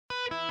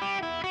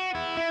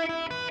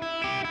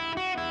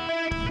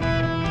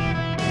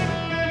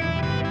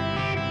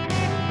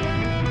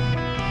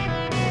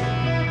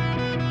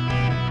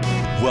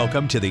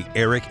Welcome to the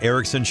Eric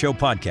Erickson Show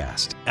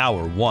podcast,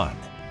 Hour 1.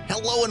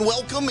 Hello and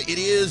welcome. It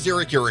is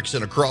Eric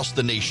Erickson across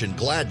the nation.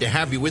 Glad to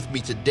have you with me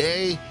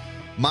today.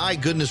 My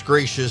goodness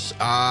gracious,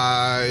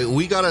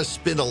 we got to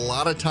spend a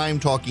lot of time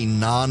talking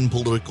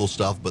non-political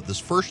stuff, but this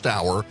first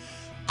hour,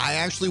 I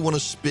actually want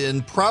to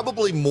spend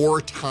probably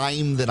more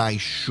time than I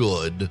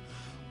should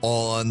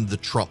on the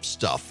Trump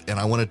stuff, and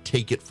I want to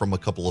take it from a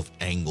couple of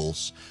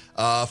angles.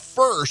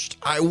 First,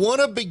 I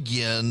want to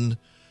begin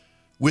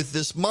with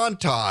this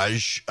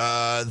montage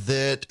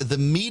that the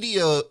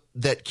media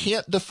that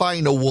can't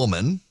define a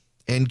woman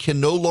and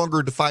can no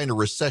longer define a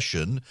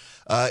recession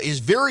is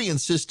very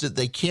insistent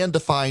they can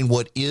define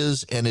what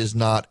is and is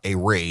not a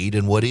raid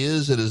and what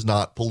is and is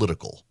not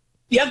political.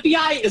 The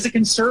FBI is a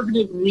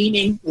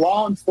conservative-leaning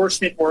law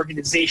enforcement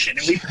organization,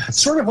 and we've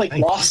sort of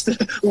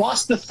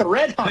lost the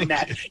thread on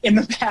that in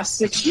the past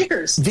 6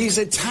 years. These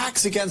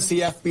attacks against the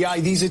FBI,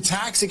 these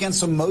attacks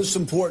against the most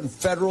important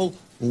federal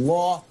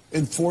law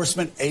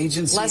enforcement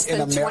agency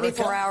in America. Less than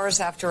 24 hours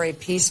after a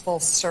peaceful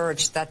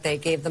search that they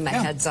gave them a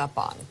heads up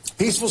on.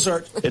 Peaceful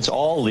search. It's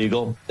all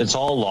legal. It's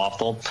all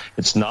lawful.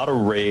 It's not a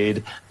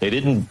raid. They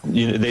didn't,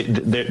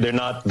 they're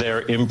not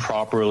there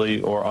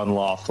improperly or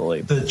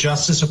unlawfully. The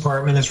Justice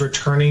Department is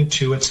returning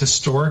to its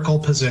historical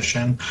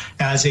position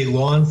as a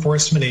law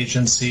enforcement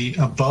agency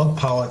above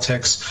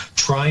politics,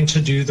 trying to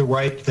do the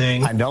right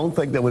thing. I don't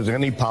think there was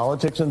any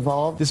politics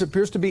involved. This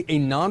appears to be a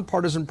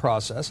nonpartisan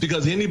process.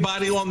 Because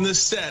anybody on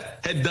this set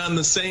had done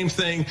the same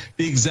thing,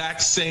 the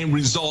exact same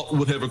result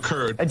would have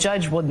occurred. A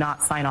judge would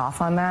not sign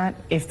off on that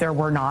if there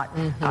were not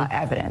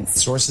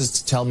evidence.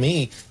 Sources tell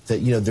me that,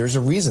 there's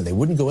a reason they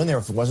wouldn't go in there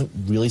if it wasn't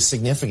really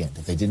significant,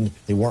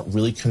 if they weren't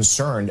really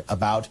concerned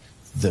about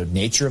the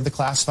nature of the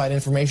classified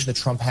information that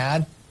Trump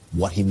had,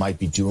 what he might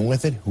be doing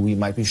with it, who he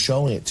might be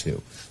showing it to.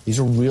 These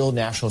are real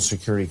national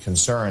security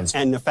concerns.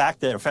 And the fact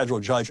that a federal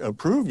judge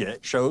approved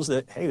it shows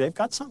that, hey, they've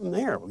got something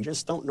there. We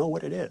just don't know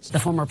what it is. The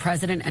former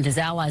president and his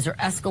allies are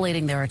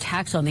escalating their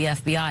attacks on the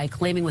FBI,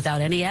 claiming without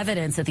any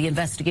evidence that the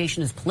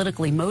investigation is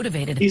politically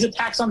motivated. These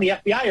attacks on the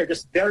FBI are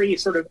just very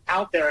sort of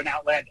out there and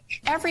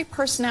outlandish. Every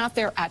person out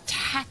there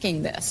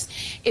attacking this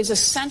is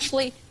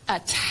essentially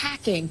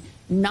attacking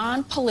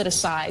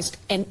non-politicized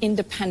and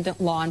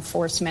independent law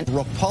enforcement.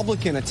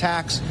 Republican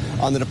attacks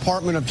on the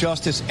Department of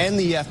Justice and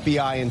the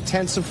FBI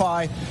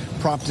intensify,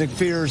 prompting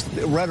fears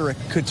that rhetoric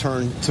could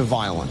turn to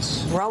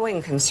violence.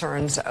 Growing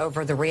concerns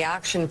over the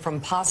reaction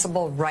from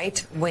possible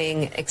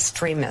right-wing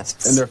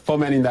extremists. And they're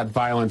fomenting that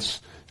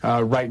violence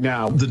right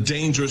now. The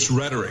dangerous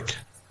rhetoric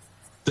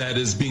that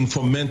is being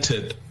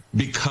fomented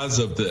because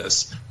of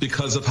this,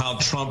 because of how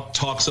Trump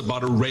talks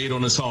about a raid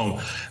on his home.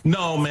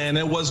 No, man,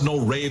 there was no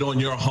raid on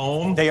your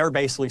home. They are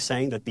basically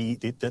saying that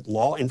that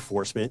law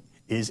enforcement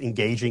is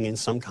engaging in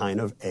some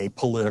kind of a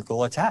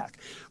political attack.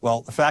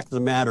 Well, the fact of the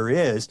matter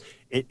is,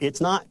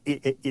 it's not.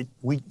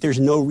 There's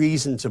no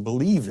reason to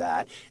believe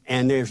that,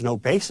 and there's no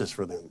basis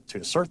for them to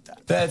assert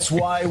that. That's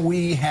why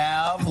we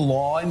have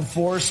law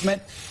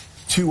enforcement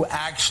to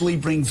actually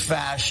bring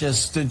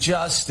fascists to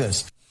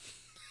justice.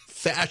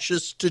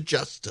 Fascists to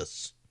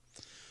justice.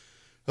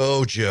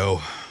 Oh,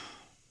 Joe.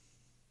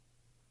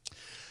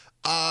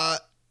 I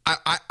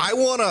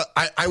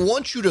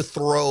want you to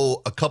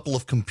throw a couple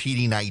of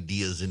competing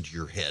ideas into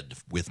your head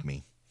with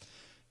me,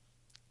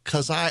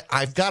 because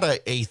I've got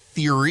a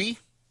theory.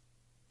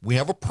 We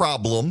have a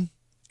problem,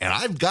 and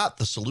I've got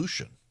the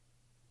solution.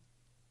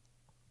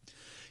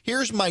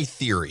 Here's my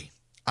theory.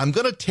 I'm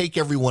going to take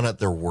everyone at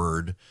their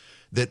word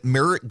that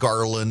Merrick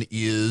Garland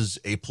is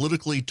a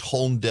politically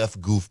tone-deaf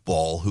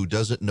goofball who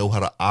doesn't know how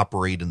to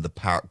operate in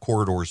the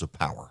corridors of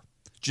power.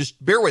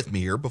 Just bear with me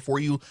here before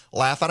you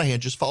laugh out of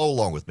hand. Just follow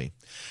along with me.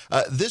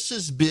 This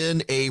has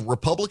been a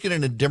Republican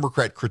and a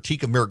Democrat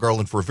critique of Merrick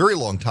Garland for a very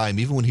long time,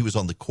 even when he was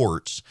on the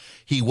courts.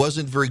 He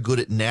wasn't very good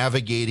at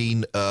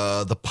navigating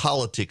the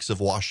politics of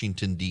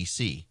Washington,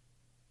 D.C.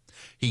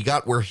 He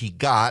got where he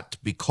got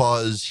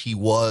because he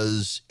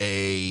was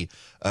a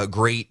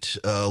great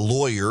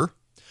lawyer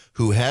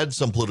who had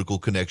some political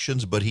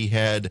connections, but he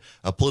had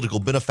political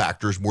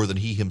benefactors more than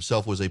he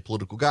himself was a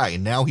political guy.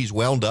 And now he's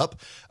wound up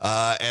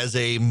as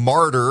a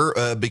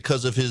martyr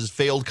because of his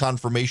failed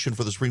confirmation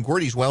for the Supreme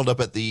Court. He's wound up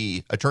at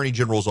the Attorney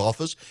General's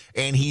office,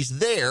 and he's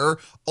there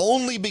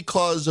only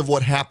because of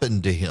what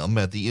happened to him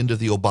at the end of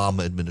the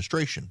Obama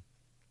administration.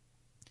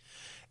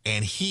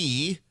 And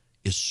he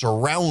is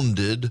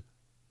surrounded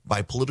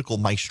by political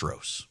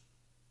maestros.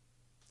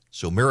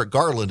 So Merrick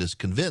Garland is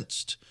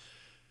convinced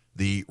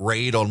the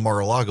raid on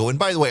Mar-a-Lago. And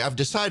by the way, I've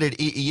decided,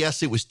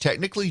 yes, it was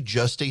technically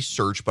just a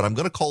search, but I'm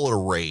going to call it a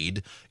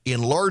raid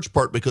in large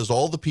part because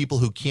all the people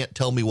who can't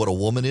tell me what a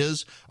woman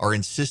is are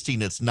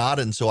insisting it's not.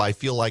 And so I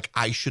feel like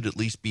I should at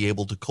least be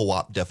able to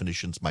co-opt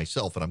definitions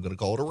myself, and I'm going to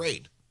call it a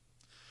raid.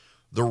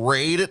 The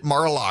raid at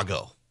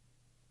Mar-a-Lago.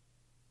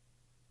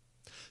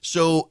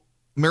 So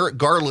Merrick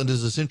Garland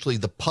is essentially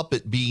the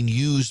puppet being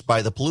used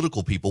by the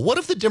political people. What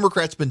if the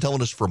Democrats been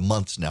telling us for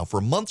months now,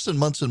 for months and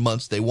months and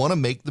months, they want to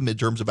make the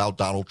midterms about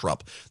Donald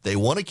Trump. They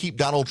want to keep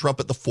Donald Trump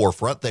at the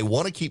forefront. They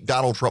want to keep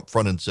Donald Trump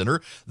front and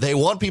center. They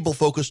want people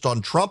focused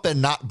on Trump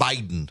and not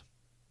Biden.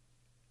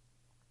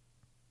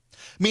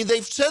 I mean,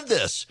 they've said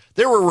this.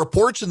 There were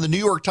reports in the New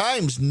York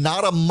Times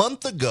not a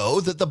month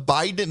ago that the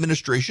Biden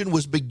administration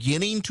was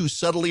beginning to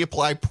subtly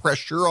apply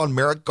pressure on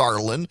Merrick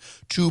Garland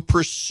to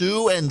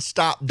pursue and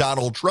stop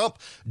Donald Trump.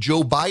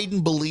 Joe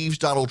Biden believes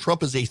Donald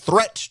Trump is a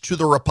threat to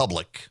the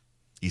republic.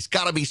 He's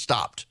got to be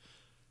stopped.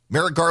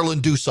 Merrick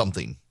Garland, do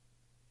something.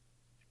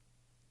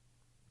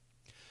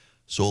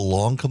 So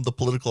along come the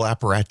political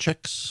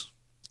apparatchiks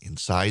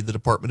inside the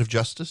Department of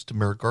Justice to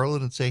Merrick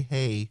Garland and say,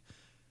 hey,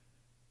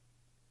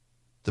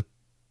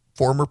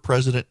 former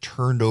president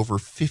turned over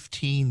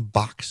 15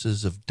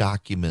 boxes of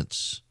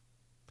documents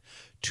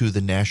to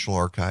the National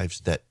Archives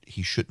that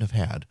he shouldn't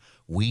have had.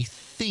 We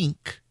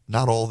think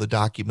not all the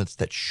documents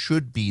that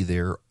should be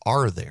there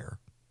are there.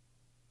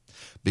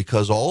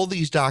 Because all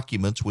these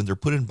documents, when they're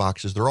put in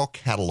boxes, they're all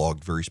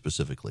cataloged very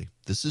specifically.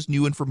 This is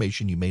new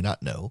information you may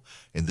not know,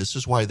 and this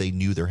is why they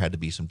knew there had to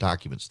be some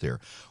documents there.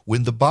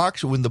 When the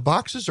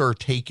boxes are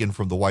taken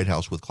from the White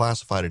House with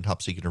classified and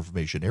top secret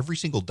information, every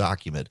single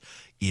document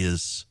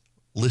is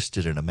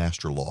listed in a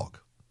master log.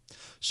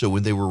 So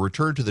when they were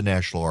returned to the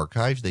National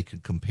Archives, they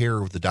could compare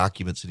the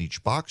documents in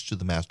each box to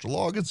the master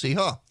log and see,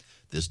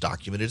 this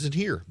document isn't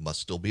here,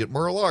 must still be at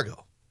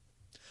Mar-a-Lago.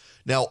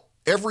 Now,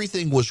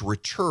 everything was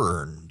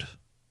returned.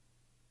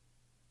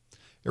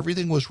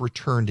 Everything was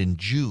returned in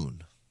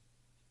June.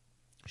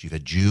 So you've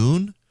had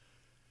June,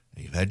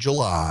 and you've had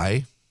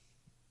July,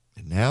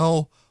 and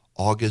now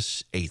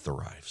August 8th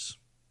arrives.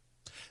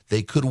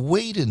 They could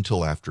wait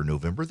until after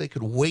November. They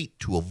could wait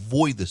to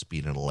avoid this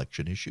being an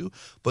election issue.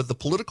 But the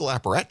political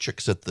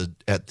apparatchiks at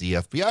the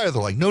FBI,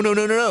 they're like,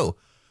 no.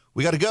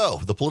 We got to go.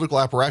 The political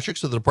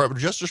apparatchiks of the Department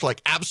of Justice are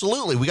like,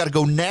 absolutely, we got to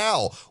go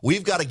now.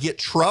 We've got to get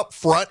Trump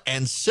front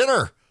and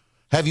center.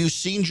 Have you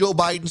seen Joe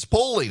Biden's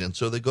polling? And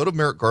so they go to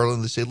Merrick Garland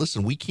and they say,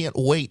 listen, we can't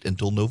wait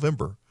until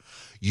November.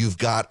 You've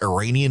got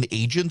Iranian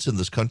agents in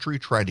this country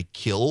trying to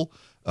kill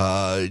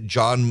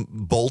John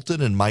Bolton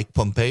and Mike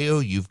Pompeo.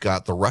 You've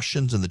got the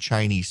Russians and the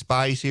Chinese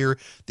spies here.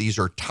 These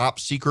are top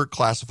secret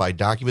classified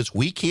documents.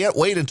 We can't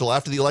wait until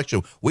after the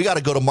election. We got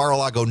to go to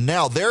Mar-a-Lago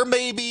now. There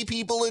may be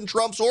people in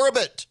Trump's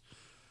orbit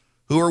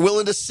who are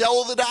willing to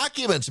sell the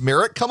documents.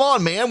 Merrick, come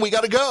on, man. We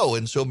got to go.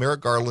 And so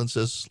Merrick Garland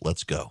says,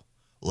 let's go.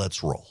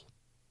 Let's roll.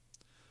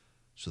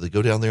 So they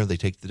go down there and they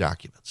take the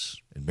documents.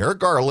 And Merrick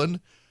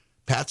Garland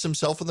pats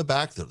himself on the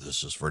back that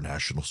this is for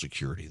national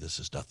security. This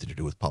has nothing to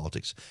do with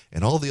politics.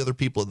 And all the other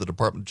people at the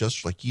Department of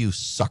Justice like, you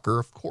sucker,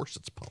 of course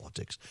it's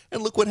politics.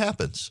 And look what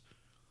happens.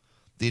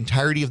 The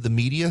entirety of the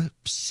media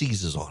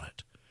seizes on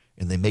it.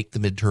 And they make the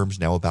midterms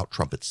now about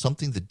Trump. It's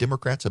something the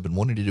Democrats have been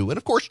wanting to do. And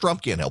of course,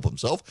 Trump can't help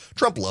himself.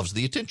 Trump loves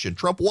the attention.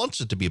 Trump wants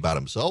it to be about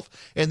himself.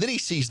 And then he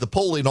sees the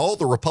polling. All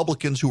the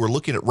Republicans who are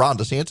looking at Ron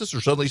DeSantis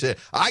are suddenly saying,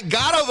 I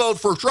got to vote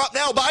for Trump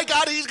now. By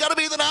God, he's got to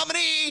be the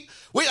nominee.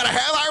 We got to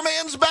have our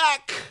man's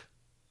back.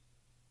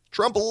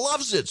 Trump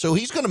loves it, so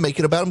he's going to make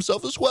it about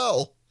himself as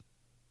well.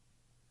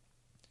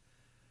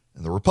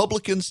 And the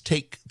Republicans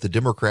take the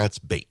Democrats'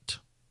 bait.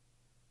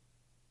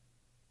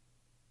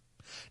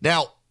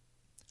 Now,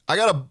 I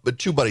got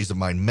two buddies of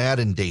mine, Matt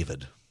and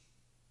David.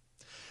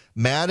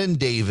 Matt and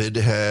David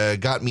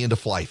got me into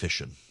fly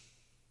fishing.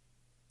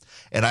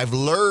 And I've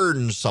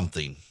learned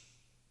something.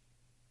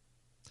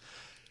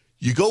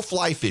 You go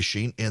fly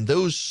fishing, and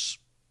those...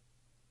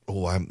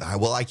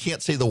 I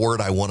can't say the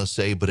word I want to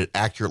say, but it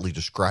accurately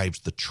describes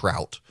the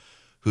trout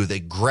who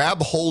they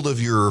grab hold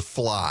of your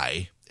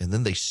fly and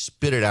then they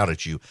spit it out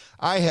at you.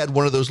 I had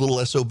one of those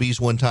little SOBs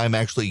one time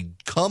actually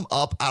come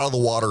up out of the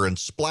water and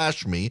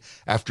splash me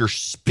after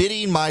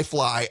spitting my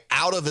fly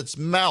out of its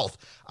mouth.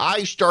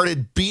 I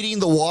started beating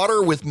the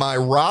water with my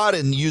rod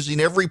and using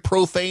every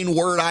profane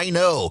word I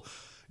know.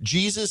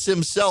 Jesus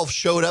himself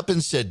showed up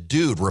and said,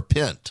 dude,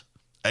 repent.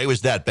 It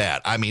was that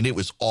bad. I mean, it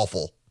was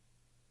awful.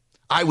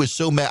 I was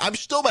so mad. I'm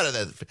still mad at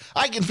that.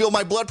 I can feel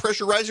my blood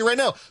pressure rising right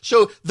now.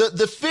 So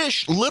the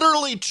fish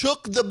literally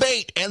took the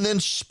bait and then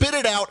spit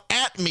it out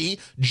at me,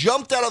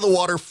 jumped out of the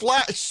water,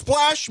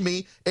 splashed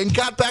me, and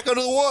got back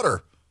under the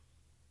water.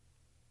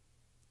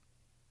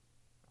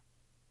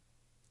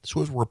 That's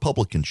what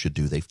Republicans should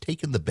do. They've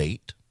taken the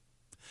bait,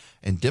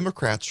 and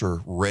Democrats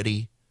are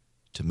ready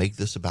to make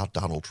this about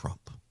Donald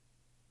Trump.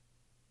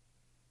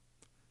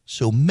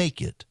 So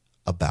make it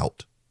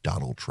about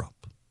Donald Trump.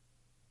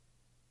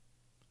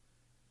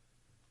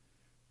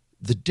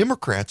 The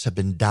Democrats have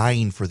been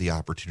dying for the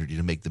opportunity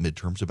to make the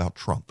midterms about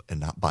Trump and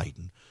not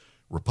Biden.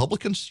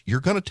 Republicans, you're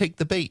going to take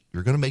the bait.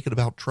 You're going to make it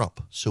about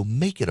Trump. So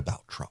make it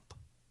about Trump.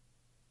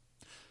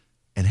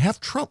 And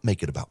have Trump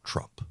make it about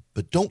Trump.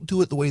 But don't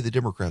do it the way the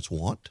Democrats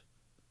want.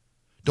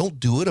 Don't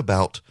do it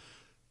about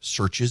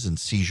searches and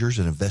seizures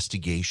and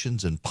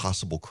investigations and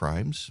possible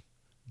crimes.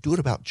 Do it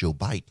about Joe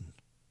Biden.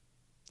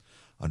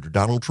 Under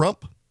Donald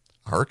Trump,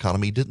 our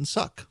economy didn't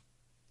suck.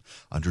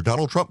 Under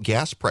Donald Trump,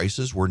 gas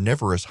prices were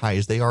never as high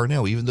as they are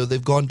now. Even though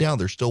they've gone down,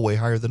 they're still way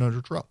higher than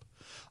under Trump.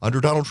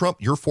 Under Donald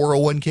Trump, your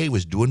 401k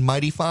was doing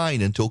mighty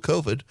fine until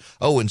COVID.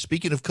 Oh, and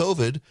speaking of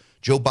COVID,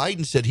 Joe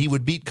Biden said he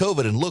would beat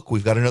COVID. And look,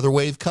 we've got another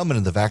wave coming,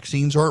 and the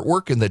vaccines aren't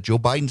working that Joe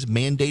Biden's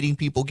mandating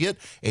people get,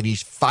 and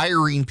he's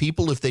firing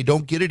people if they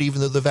don't get it, even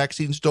though the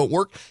vaccines don't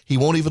work. He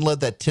won't even let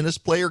that tennis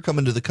player come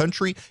into the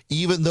country,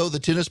 even though the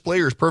tennis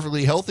player is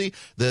perfectly healthy.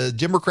 The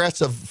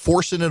Democrats are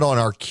forcing it on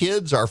our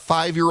kids, our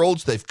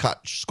 5-year-olds. They've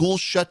got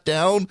schools shut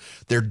down.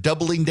 They're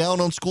doubling down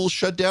on schools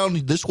shut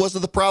down. This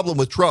wasn't the problem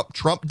with Trump.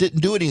 Trump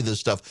didn't do any of this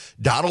stuff.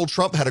 Donald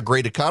Trump had a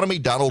great economy.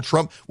 Donald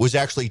Trump was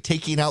actually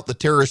taking out the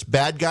terrorist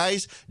bad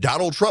guys.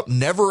 Donald Trump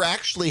never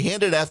actually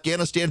handed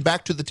Afghanistan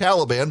back to the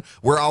Taliban,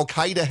 where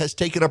al-Qaeda has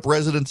taken up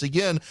residence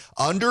again.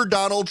 Under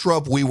Donald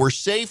Trump, we were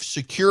safe,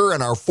 secure,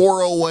 and our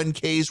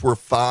 401ks were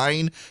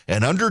fine.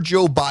 And under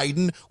Joe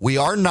Biden, we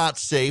are not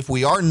safe.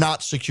 We are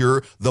not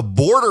secure. The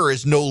border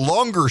is no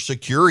longer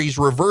secure. He's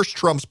reversed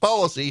Trump's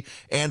policy,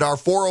 and our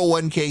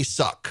 401ks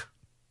suck.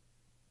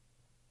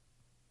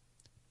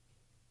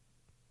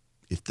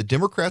 If the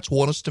Democrats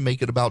want us to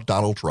make it about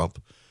Donald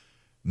Trump,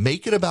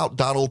 make it about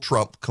Donald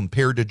Trump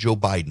compared to Joe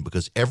Biden,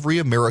 because every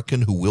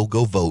American who will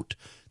go vote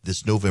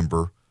this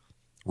November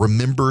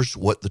remembers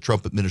what the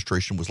Trump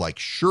administration was like.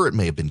 Sure, it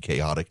may have been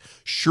chaotic.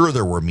 Sure,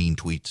 there were mean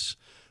tweets,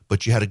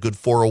 but you had a good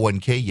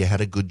 401k, you had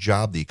a good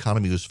job, the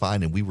economy was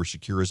fine, and we were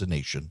secure as a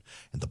nation.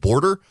 And the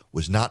border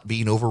was not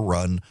being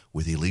overrun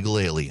with illegal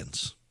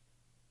aliens.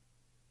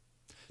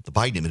 The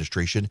Biden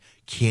administration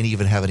can't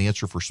even have an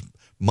answer for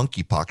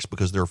monkeypox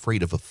because they're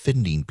afraid of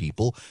offending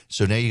people.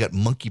 So now you got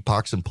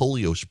monkeypox and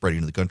polio spreading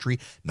in the country.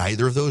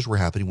 Neither of those were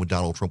happening when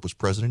Donald Trump was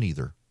president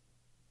either.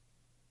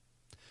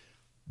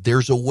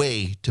 There's a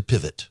way to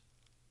pivot.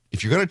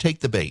 If you're going to take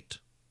the bait,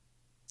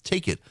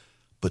 take it,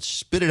 but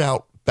spit it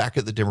out back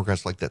at the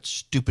Democrats like that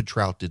stupid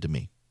Trout did to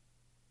me.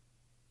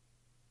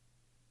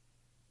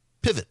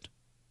 Pivot.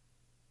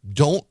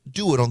 Don't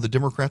do it on the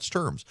Democrats'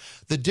 terms.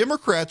 The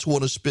Democrats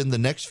want to spend the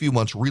next few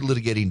months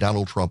relitigating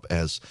Donald Trump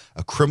as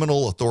a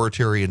criminal,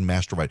 authoritarian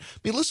mastermind.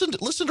 I mean,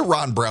 listen to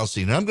Ron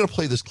Brownstein, and I'm going to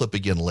play this clip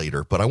again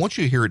later, but I want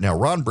you to hear it now.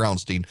 Ron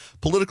Brownstein,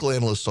 political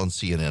analyst on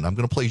CNN. I'm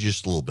going to play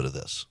just a little bit of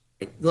this.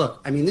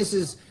 Look, I mean, this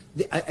is,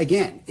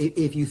 again,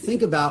 if you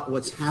think about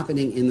what's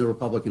happening in the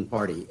Republican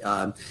Party,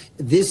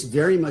 this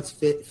very much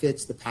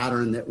fits the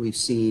pattern that we've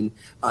seen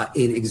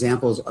in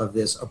examples of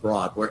this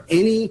abroad, where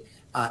any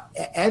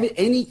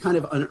kind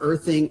of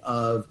unearthing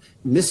of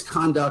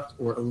misconduct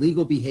or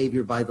illegal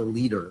behavior by the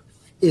leader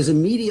is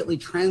immediately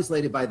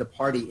translated by the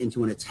party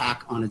into an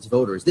attack on its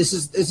voters. This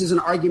is an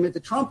argument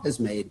that Trump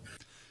has made.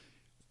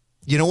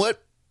 You know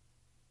what?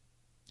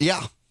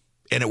 Yeah,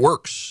 and it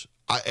works.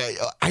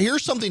 I hear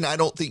something I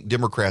don't think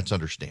Democrats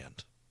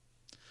understand.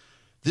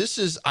 This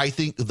is, I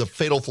think, the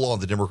fatal flaw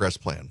in the Democrats'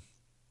 plan.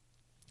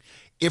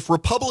 If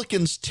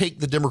Republicans take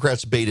the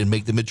Democrats' bait and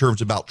make the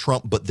midterms about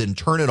Trump, but then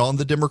turn it on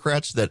the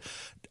Democrats that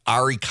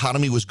our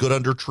economy was good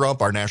under Trump,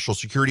 our national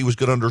security was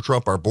good under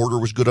Trump, our border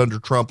was good under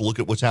Trump, look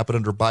at what's happened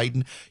under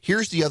Biden.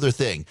 Here's the other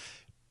thing.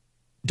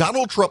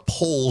 Donald Trump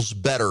polls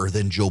better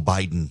than Joe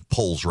Biden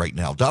polls right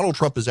now. Donald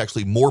Trump is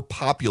actually more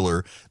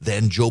popular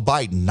than Joe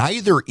Biden.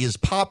 Neither is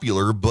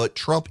popular, but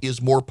Trump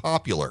is more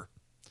popular.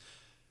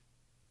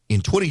 In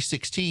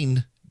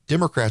 2016,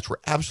 Democrats were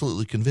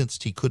absolutely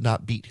convinced he could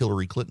not beat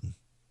Hillary Clinton.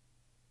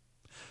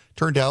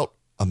 Turned out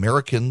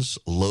Americans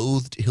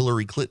loathed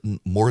Hillary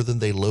Clinton more than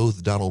they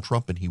loathed Donald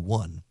Trump, and he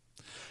won.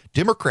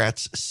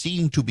 Democrats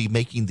seem to be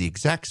making the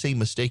exact same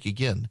mistake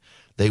again.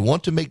 They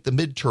want to make the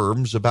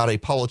midterms about a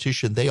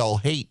politician they all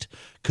hate,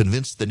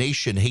 convinced the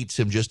nation hates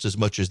him just as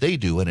much as they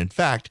do. And in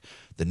fact,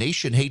 the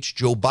nation hates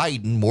Joe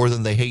Biden more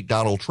than they hate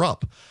Donald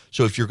Trump.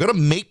 So if you're going to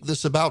make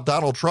this about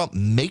Donald Trump,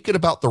 make it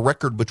about the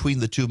record between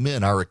the two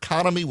men. Our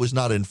economy was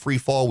not in free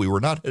fall. We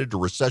were not headed to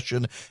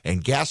recession,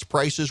 and gas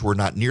prices were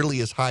not nearly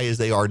as high as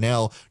they are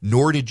now,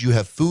 nor did you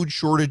have food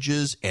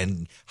shortages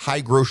and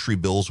high grocery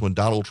bills when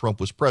Donald Trump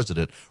was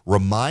president.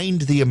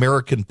 Remind the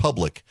American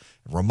public,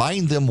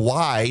 remind them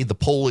why the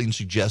polling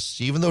suggests,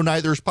 even though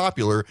neither is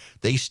popular,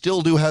 they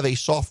still do have a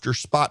softer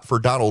spot for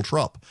Donald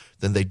Trump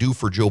than they do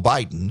for Joe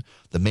Biden,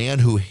 the man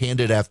who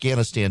handed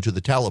Afghanistan to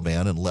the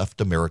Taliban and left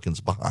Americans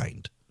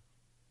behind.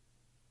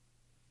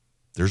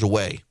 There's a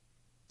way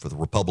for the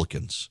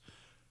Republicans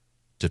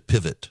to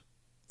pivot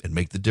and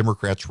make the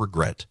Democrats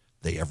regret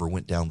they ever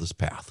went down this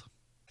path.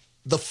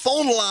 The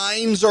phone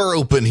lines are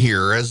open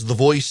here, as the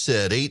voice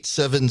said,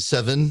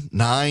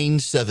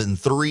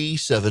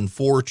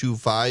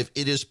 877-973-7425.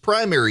 It is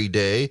primary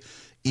day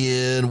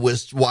in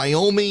West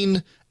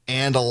Wyoming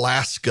and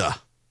Alaska.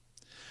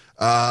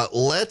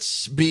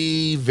 Let's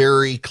be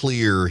very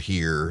clear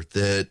here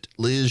that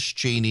Liz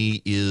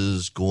Cheney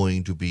is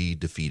going to be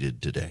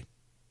defeated today.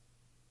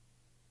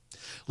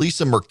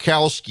 Lisa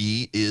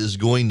Murkowski is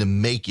going to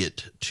make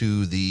it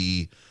to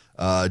the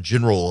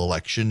general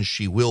election.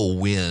 She will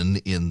win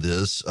in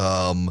this.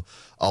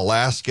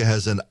 Alaska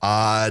has an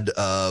odd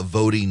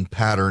voting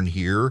pattern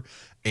here,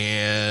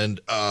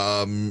 And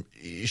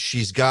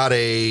she's got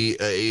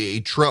a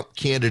Trump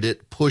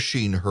candidate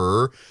pushing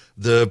her.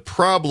 The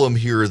problem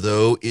here,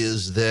 though,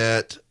 is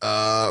that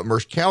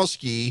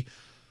Murkowski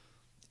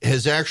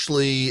has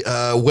actually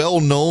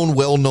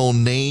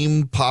well-known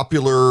name,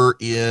 popular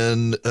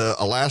in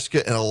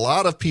Alaska, and a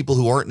lot of people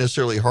who aren't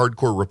necessarily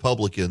hardcore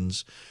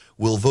Republicans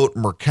will vote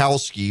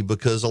Murkowski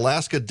because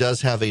Alaska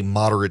does have a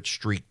moderate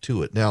streak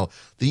to it. Now,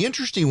 the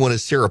interesting one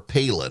is Sarah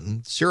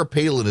Palin. Sarah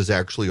Palin is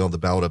actually on the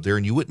ballot up there,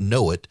 and you wouldn't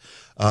know it.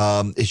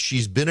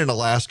 She's been in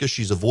Alaska.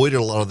 She's avoided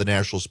a lot of the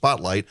national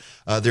spotlight.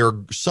 There are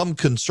some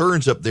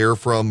concerns up there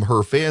from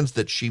her fans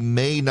that she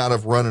may not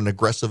have run an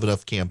aggressive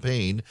enough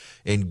campaign.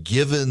 And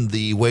given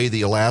the way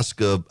the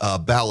Alaska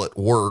ballot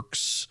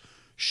works,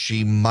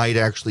 she might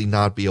actually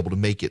not be able to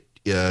make it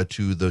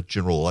to the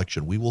general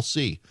election. We will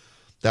see.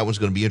 That one's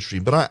going to be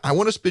interesting. But I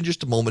want to spend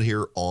just a moment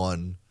here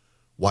on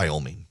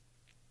Wyoming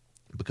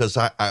because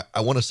I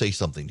want to say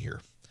something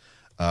here.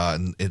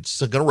 And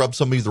it's going to rub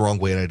somebody the wrong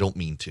way, and I don't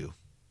mean to.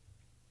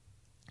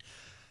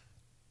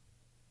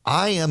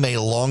 I am a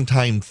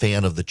longtime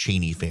fan of the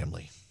Cheney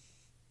family.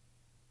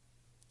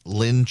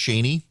 Lynn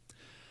Cheney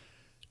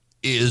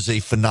is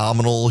a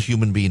phenomenal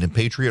human being and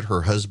patriot.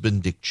 Her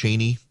husband, Dick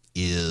Cheney,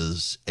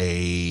 is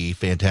a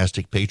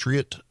fantastic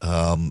patriot.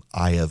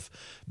 I have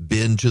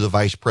been to the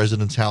vice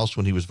president's house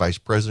when he was vice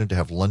president to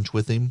have lunch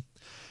with him.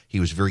 He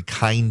was very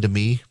kind to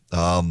me,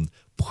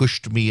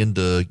 pushed me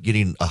into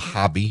getting a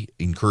hobby,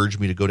 encouraged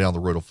me to go down the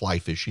road of fly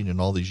fishing.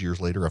 And all these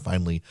years later, I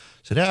finally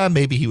said,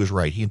 maybe he was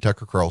right. He and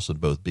Tucker Carlson,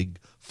 both big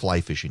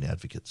fly fishing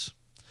advocates.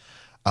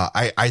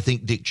 I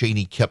think Dick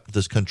Cheney kept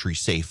this country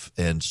safe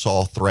and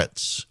saw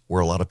threats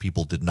where a lot of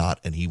people did not,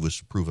 and he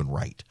was proven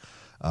right.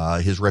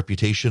 His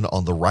reputation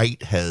on the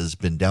right has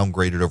been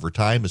downgraded over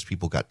time as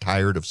people got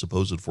tired of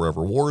supposed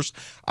forever wars.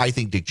 I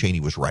think Dick Cheney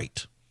was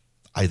right.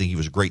 I think he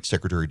was a great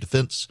Secretary of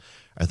Defense.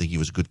 I think he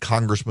was a good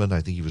congressman. I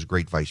think he was a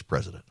great vice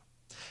president.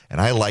 And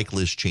I like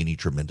Liz Cheney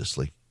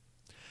tremendously.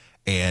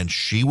 And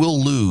she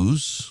will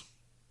lose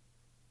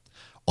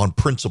on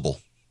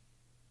principle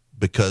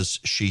because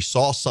she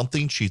saw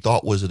something she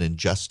thought was an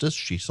injustice.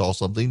 She saw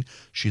something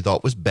she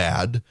thought was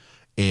bad,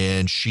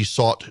 and she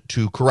sought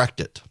to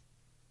correct it.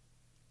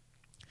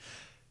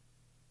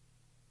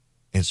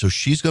 And so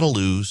she's going to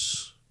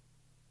lose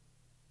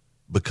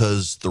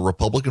because the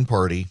Republican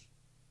Party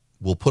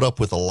will put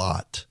up with a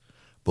lot,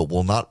 but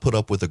will not put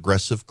up with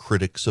aggressive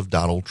critics of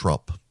Donald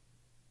Trump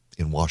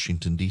in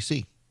Washington,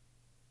 D.C.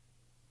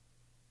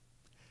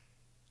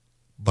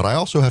 But I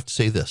also have to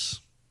say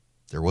this.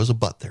 There was a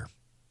but there.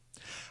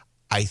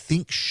 I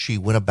think she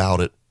went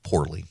about it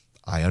poorly.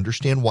 I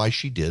understand why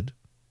she did.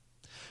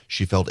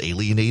 She felt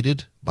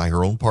alienated by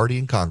her own party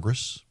in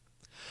Congress.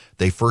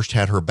 They first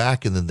had her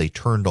back, and then they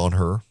turned on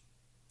her.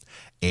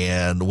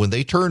 And when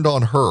they turned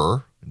on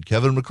her, and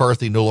Kevin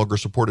McCarthy no longer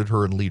supported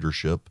her in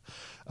leadership,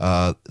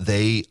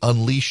 they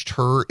unleashed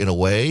her in a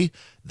way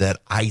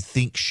that I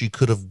think she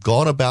could have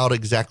gone about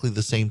exactly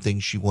the same thing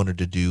she wanted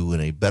to do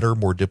in a better,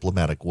 more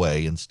diplomatic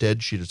way.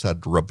 Instead, she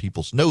decided to rub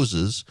people's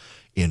noses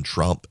in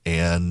Trump,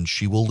 and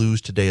she will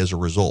lose today as a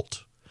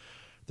result.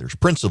 There's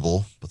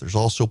principle, but there's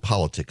also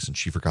politics, and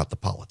she forgot the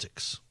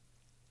politics.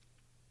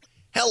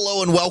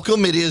 Hello and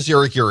welcome. It is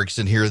Eric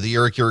Erickson here, the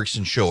Eric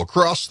Erickson Show,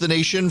 across the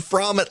nation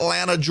from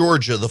Atlanta,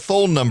 Georgia. The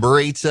phone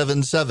number,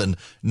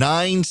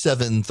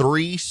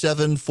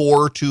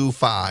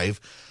 877-973-7425.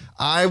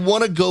 I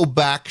want to go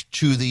back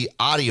to the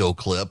audio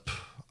clip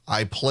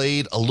I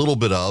played a little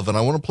bit of, and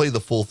I want to play the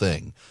full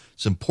thing.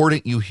 It's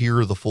important you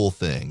hear the full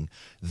thing.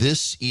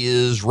 This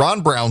is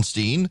Ron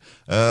Brownstein,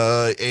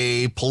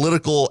 a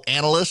political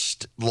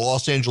analyst, the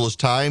Los Angeles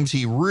Times.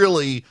 He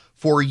really,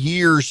 for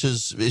years,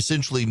 has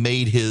essentially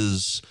made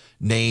his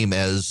name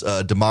as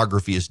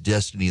demography is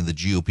destiny, and the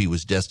GOP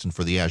was destined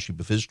for the ash heap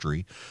of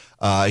history.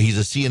 He's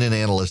a CNN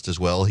analyst as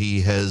well.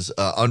 He has,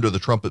 under the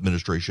Trump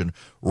administration,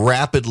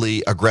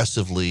 rapidly,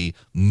 aggressively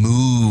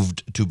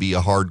moved to be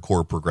a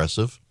hardcore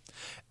progressive.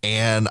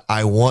 And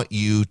I want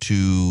you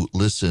to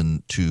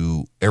listen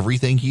to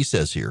everything he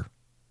says here.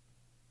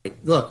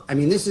 Look, I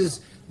mean, this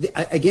is,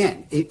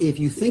 again, if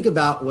you think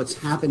about what's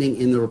happening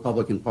in the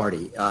Republican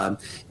Party,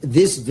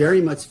 this very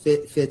much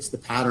fits the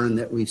pattern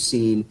that we've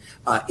seen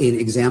in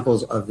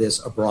examples of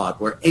this abroad,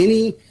 where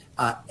any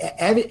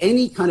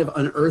kind of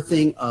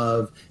unearthing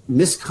of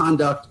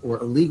misconduct or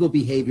illegal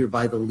behavior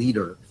by the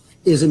leader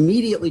is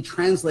immediately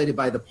translated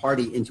by the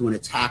party into an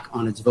attack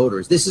on its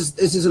voters. This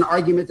is an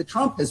argument that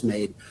Trump has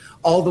made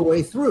all the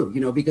way through,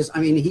 because,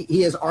 I mean,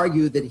 he has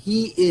argued that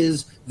he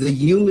is the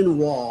human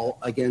wall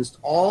against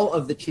all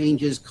of the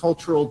changes,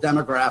 cultural,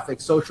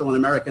 demographic, social, and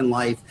American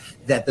life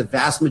that the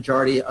vast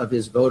majority of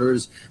his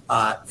voters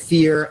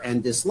fear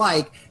and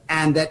dislike,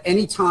 and that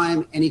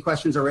anytime any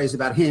questions are raised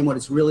about him, what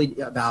it's really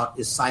about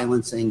is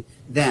silencing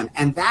them.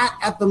 And that,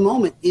 at the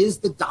moment, is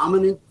the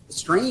dominant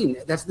strain.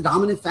 That's the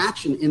dominant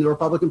faction in the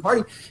Republican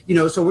Party.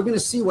 So we're going to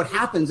see what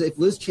happens if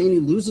Liz Cheney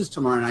loses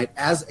tomorrow night,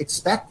 as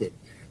expected.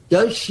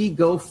 Does she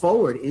go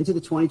forward into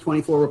the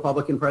 2024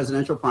 Republican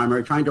presidential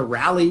primary, trying to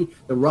rally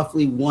the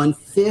roughly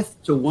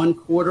 1/5 to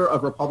 1/4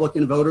 of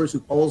Republican voters who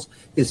polls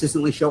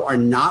consistently show are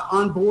not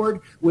on board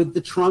with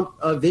the Trump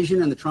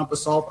vision and the Trump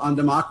assault on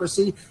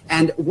democracy?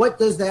 And what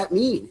does that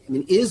mean? I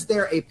mean, is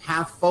there a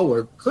path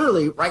forward?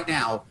 Clearly, right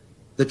now,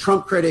 the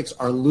Trump critics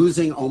are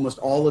losing almost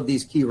all of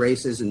these key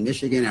races in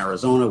Michigan,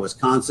 Arizona,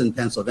 Wisconsin,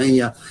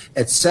 Pennsylvania,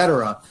 et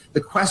cetera.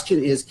 The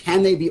question is,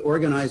 can they be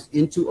organized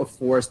into a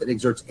force that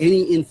exerts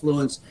any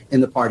influence in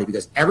the party?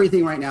 Because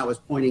everything right now is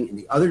pointing in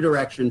the other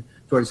direction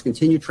towards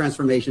continued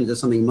transformation to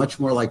something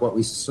much more like what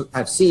we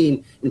have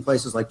seen in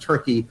places like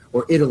Turkey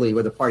or Italy,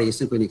 where the party is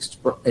simply an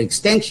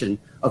extension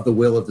of the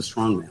will of the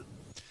strongman.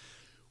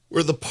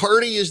 Where the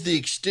party is the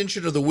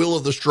extension of the will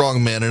of the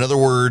strong man. In other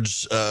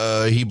words,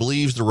 he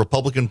believes the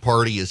Republican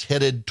Party is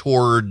headed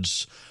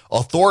towards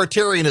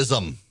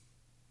authoritarianism.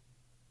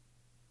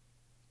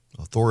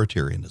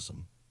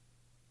 Authoritarianism.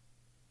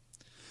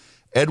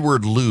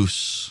 Edward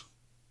Luce,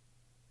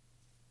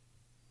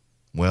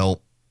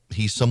 well,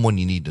 he's someone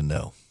you need to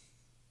know.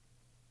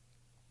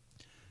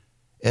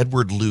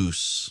 Edward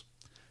Luce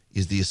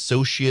is the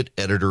associate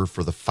editor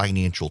for the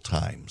Financial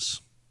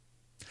Times.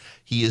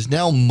 He is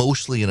now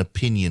mostly an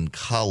opinion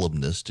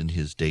columnist in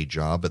his day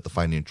job at the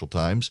Financial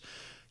Times.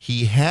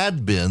 He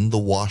had been the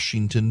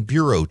Washington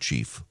bureau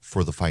chief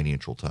for the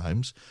Financial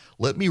Times.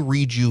 Let me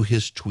read you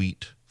his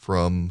tweet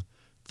from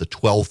the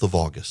 12th of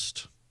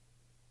August.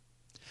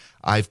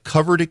 I've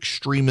covered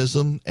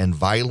extremism and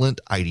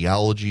violent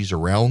ideologies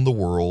around the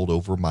world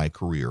over my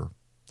career.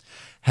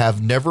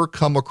 Have never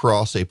come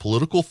across a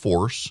political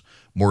force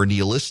more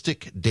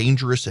nihilistic,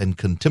 dangerous, and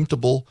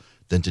contemptible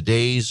than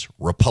today's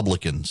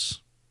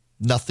Republicans.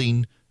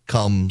 Nothing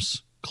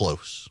comes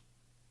close.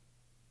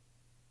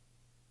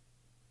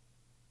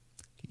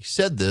 He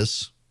said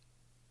this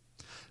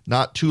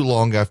not too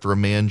long after a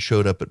man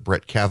showed up at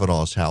Brett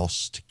Kavanaugh's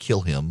house to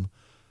kill him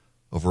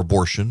over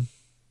abortion.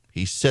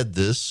 He said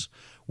this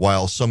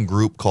while some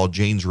group called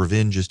Jane's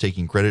Revenge is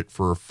taking credit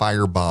for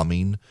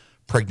firebombing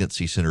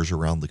pregnancy centers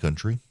around the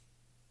country.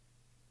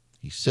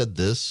 He said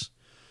this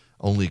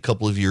only a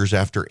couple of years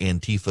after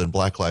Antifa and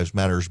Black Lives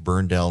Matter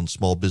burned down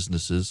small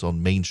businesses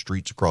on main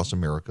streets across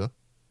America.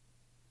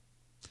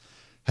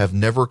 Have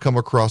never come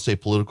across a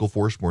political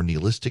force more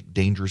nihilistic,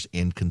 dangerous,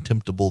 and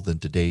contemptible than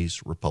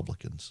today's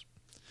Republicans.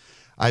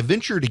 I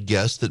venture to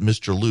guess that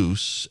Mr.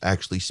 Luce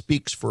actually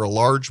speaks for a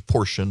large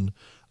portion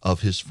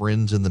of his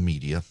friends in the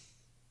media.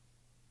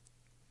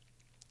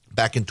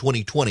 Back in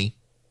 2020,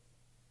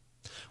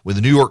 when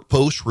the New York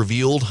Post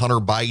revealed Hunter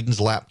Biden's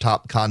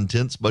laptop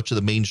contents, much of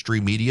the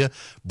mainstream media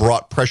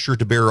brought pressure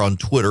to bear on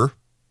Twitter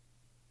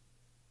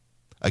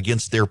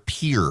against their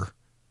peer.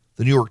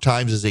 The New York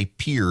Times is a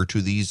peer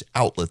to these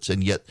outlets,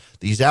 and yet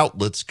these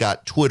outlets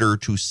got Twitter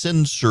to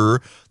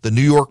censor the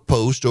New York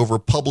Post over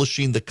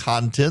publishing the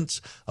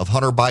contents of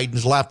Hunter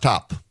Biden's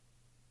laptop.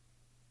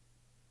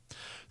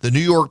 The New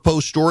York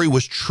Post story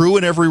was true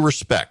in every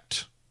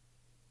respect.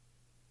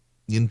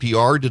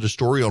 NPR did a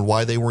story on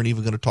why they weren't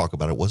even going to talk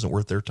about it. It wasn't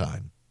worth their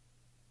time.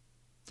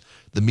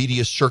 The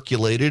media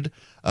circulated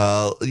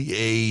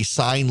a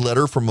signed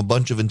letter from a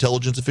bunch of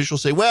intelligence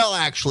officials say, well,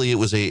 actually, it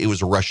was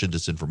a Russian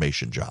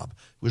disinformation job.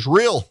 It was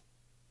real.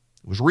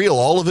 It was real.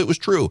 All of it was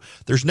true.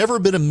 There's never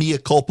been a mea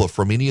culpa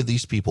from any of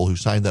these people who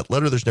signed that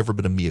letter. There's never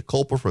been a mea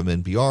culpa from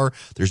NPR.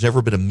 There's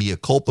never been a mea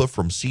culpa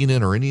from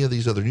CNN or any of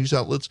these other news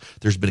outlets.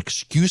 There's been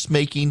excuse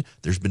making.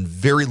 There's been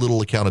very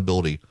little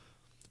accountability.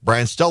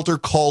 Brian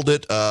Stelter called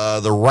it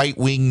the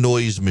right-wing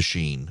noise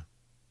machine.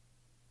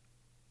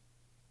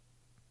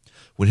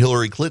 When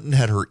Hillary Clinton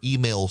had her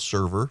email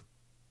server,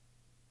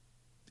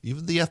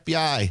 even the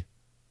FBI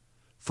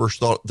first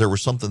thought there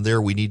was something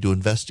there we need to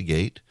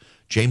investigate.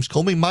 James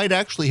Comey might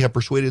actually have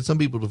persuaded some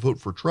people to vote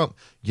for Trump,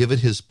 given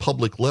his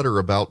public letter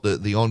about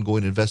the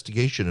ongoing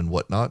investigation and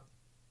whatnot.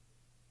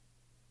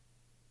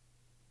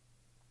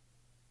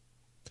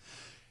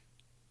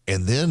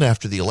 And then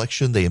after the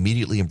election, they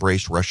immediately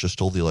embraced Russia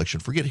stole the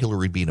election. Forget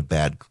Hillary being a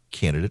bad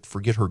candidate.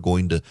 Forget her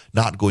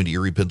not going to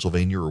Erie,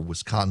 Pennsylvania or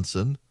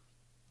Wisconsin.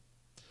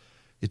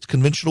 It's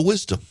conventional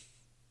wisdom.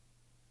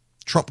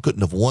 Trump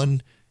couldn't have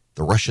won.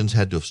 The Russians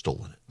had to have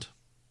stolen it.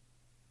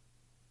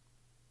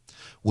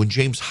 When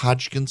James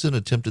Hodgkinson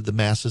attempted the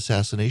mass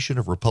assassination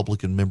of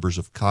Republican members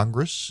of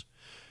Congress,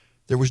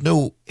 there was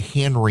no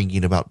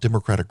hand-wringing about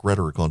Democratic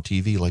rhetoric on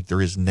TV like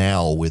there is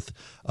now with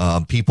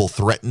people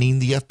threatening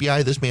the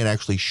FBI. This man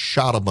actually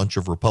shot a bunch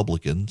of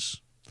Republicans,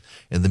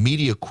 and the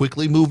media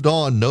quickly moved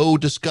on. No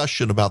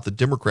discussion about the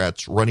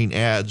Democrats running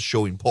ads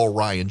showing Paul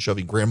Ryan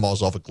shoving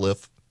grandmas off a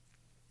cliff.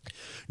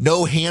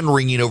 No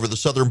hand-wringing over the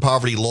Southern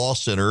Poverty Law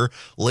Center,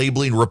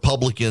 labeling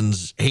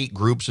Republicans hate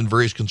groups and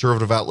various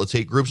conservative outlets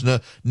hate groups.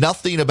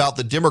 Nothing about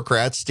the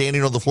Democrats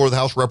standing on the floor of the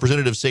House of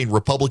Representatives saying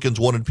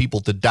Republicans wanted people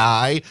to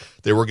die.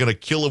 They were going to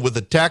kill him with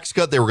a tax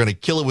cut. They were going to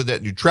kill him with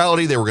net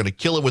neutrality. They were going to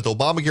kill him with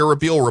Obamacare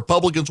repeal.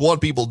 Republicans want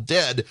people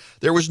dead.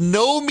 There was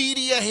no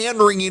media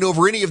hand-wringing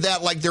over any of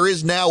that like there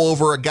is now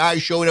over a guy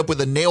showing up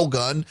with a nail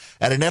gun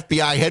at an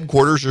FBI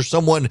headquarters or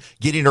someone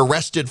getting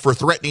arrested for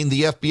threatening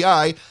the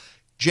FBI.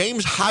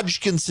 James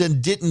Hodgkinson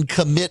didn't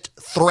commit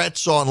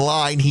threats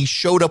online. He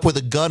showed up with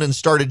a gun and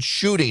started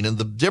shooting. And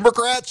the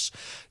Democrats,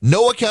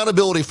 no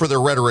accountability for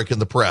their rhetoric in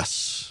the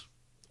press.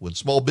 When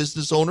small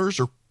business owners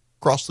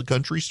across the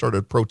country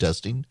started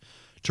protesting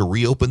to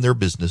reopen their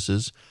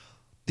businesses,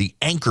 the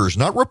anchors,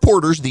 not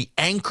reporters, the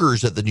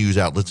anchors at the news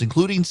outlets,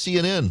 including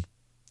CNN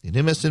and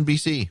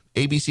MSNBC,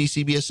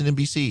 ABC, CBS, and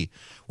NBC,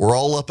 were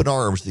all up in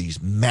arms. These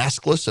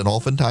maskless and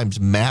oftentimes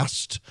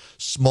masked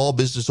small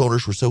business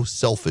owners were so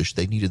selfish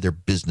they needed their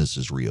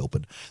businesses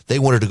reopened. They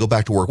wanted to go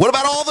back to work. What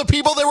about all the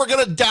people that were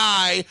going to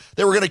die?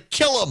 They were going to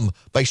kill them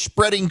by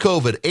spreading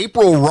COVID.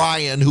 April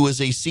Ryan, who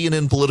is a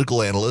CNN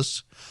political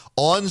analyst,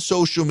 on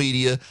social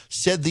media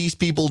said these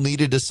people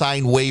needed to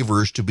sign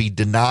waivers to be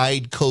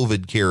denied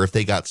COVID care if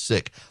they got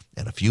sick.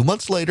 And a few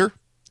months later,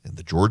 in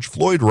the George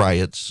Floyd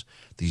riots,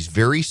 these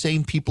very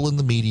same people in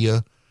the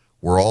media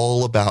were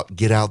all about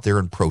get out there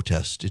and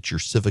protest. It's your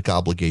civic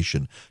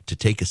obligation to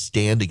take a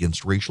stand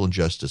against racial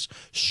injustice.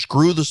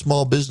 Screw the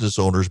small business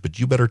owners, but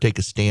you better take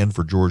a stand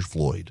for George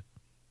Floyd.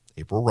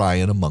 April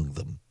Ryan among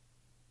them.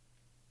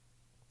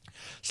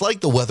 It's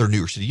like the weather in New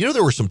York City. You know,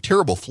 there were some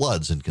terrible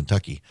floods in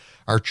Kentucky.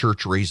 Our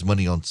church raised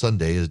money on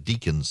Sunday as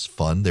Deacons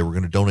Fund. They were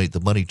going to donate the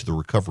money to the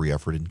recovery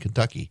effort in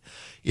Kentucky.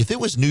 If it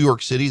was New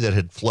York City that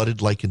had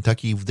flooded like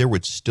Kentucky, there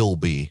would still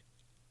be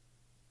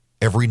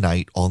every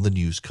night on the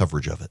news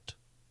coverage of it,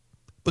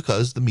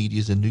 because the media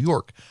is in New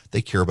York.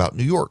 They care about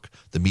New York.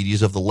 The media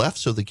is of the left,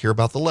 so they care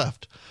about the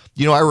left.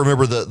 You know, I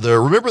remember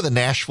the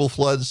Nashville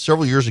floods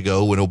several years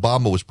ago when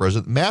Obama was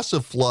president.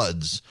 Massive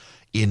floods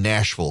in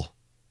Nashville.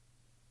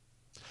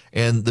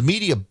 And the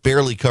media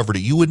barely covered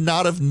it. You would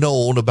not have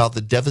known about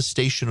the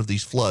devastation of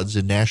these floods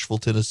in Nashville,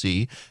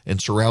 Tennessee,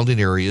 and surrounding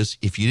areas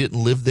if you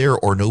didn't live there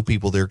or know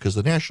people there, because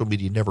the national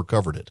media never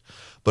covered it.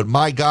 But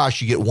my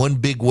gosh, you get one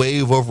big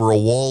wave over a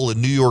wall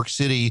in New York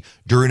City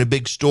during a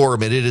big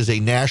storm, and it is a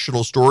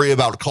national story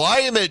about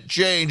climate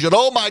change. And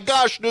oh my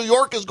gosh, New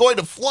York is going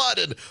to flood,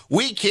 and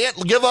we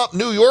can't give up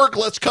New York.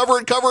 Let's cover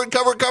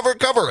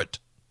it.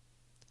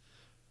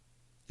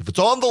 If it's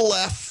on the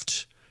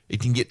left, it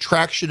can get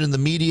traction in the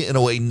media in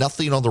a way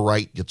nothing on the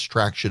right gets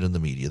traction in the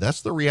media. That's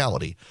the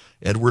reality.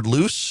 Edward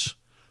Luce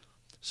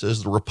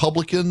says the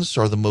Republicans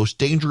are the most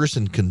dangerous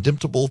and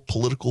contemptible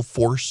political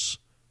force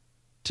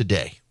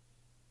today.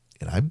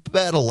 And I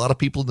bet a lot of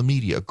people in the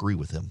media agree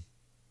with him,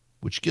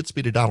 which gets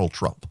me to Donald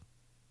Trump.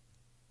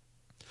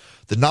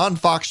 The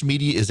non-Fox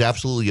media is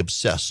absolutely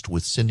obsessed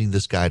with sending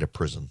this guy to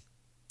prison.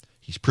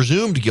 He's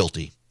presumed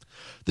guilty.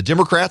 The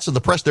Democrats and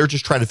the press, they're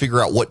just trying to figure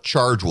out what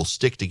charge will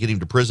stick to get him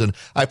to prison.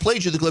 I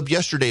played you the clip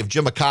yesterday of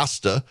Jim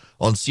Acosta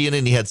on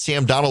CNN. He had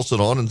Sam Donaldson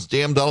on, and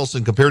Sam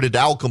Donaldson compared it to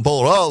Al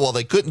Capone. Oh, well,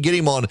 they couldn't get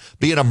him on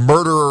being a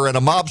murderer and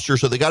a mobster,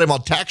 so they got him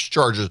on tax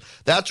charges.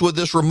 That's what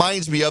this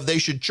reminds me of. They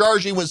should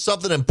charge him with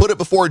something and put it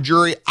before a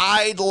jury.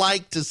 I'd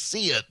like to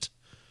see it.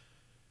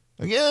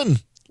 Again,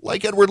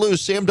 like Edward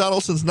Luce, Sam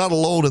Donaldson's not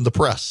alone in the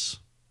press.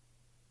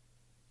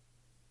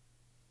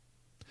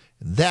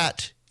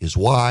 That is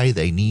why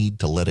they need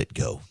to let it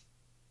go.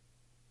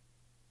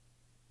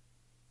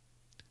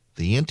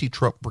 The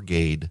anti-Trump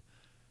brigade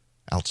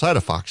outside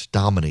of Fox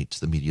dominates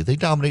the media. They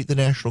dominate the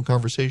national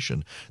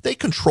conversation. They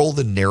control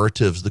the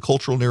narratives, the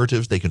cultural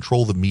narratives. They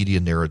control the media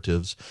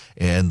narratives.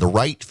 And the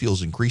right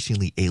feels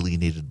increasingly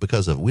alienated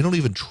because of it. We don't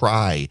even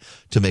try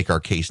to make our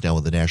case now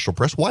in the national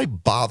press. Why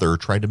bother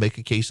trying to make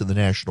a case in the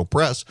national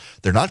press?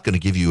 They're not going to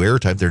give you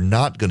airtime. They're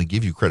not going to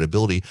give you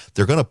credibility.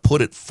 They're going to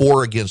put it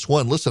 4 against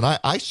 1. Listen,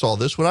 I saw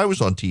this when I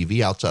was on TV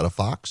outside of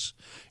Fox.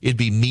 It'd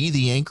be me,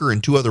 the anchor,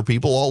 and 2 other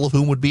people, all of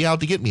whom would be out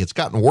to get me. It's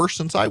gotten worse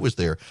since I was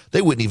there.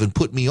 They wouldn't even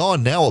put me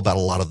on now about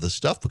a lot of this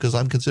stuff because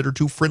I'm considered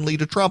too friendly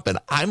to Trump, and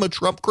I'm a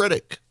Trump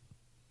critic.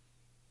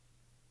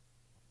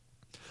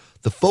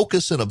 The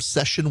focus and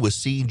obsession with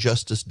seeing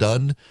justice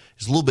done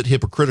is a little bit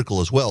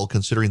hypocritical as well,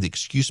 considering the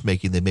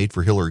excuse-making they made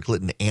for Hillary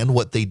Clinton and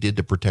what they did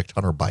to protect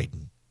Hunter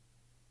Biden.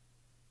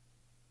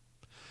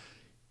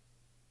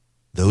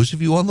 Those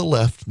of you on the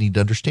left need to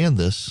understand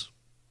this.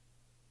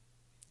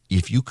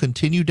 If you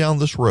continue down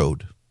this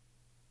road,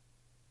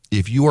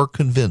 if you are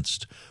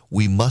convinced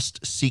we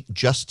must seek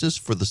justice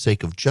for the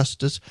sake of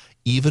justice,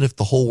 even if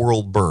the whole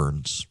world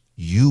burns,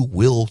 you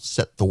will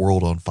set the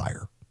world on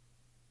fire.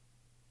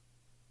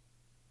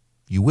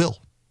 You will.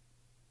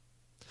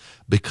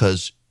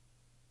 Because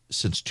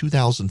since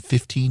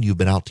 2015, you've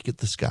been out to get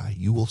this guy.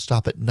 You will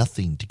stop at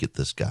nothing to get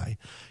this guy.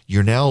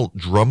 You're now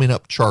drumming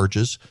up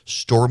charges,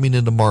 storming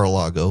into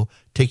Mar-a-Lago,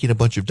 taking a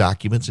bunch of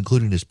documents,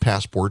 including his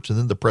passports, and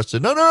then the press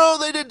said, no,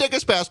 they didn't take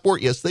his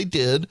passport. Yes, they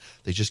did.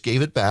 They just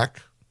gave it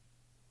back.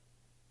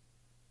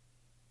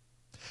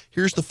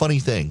 Here's the funny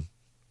thing.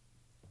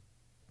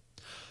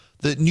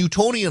 The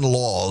Newtonian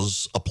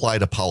laws apply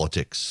to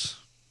politics.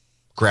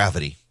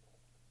 Gravity.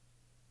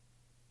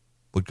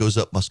 What goes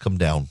up must come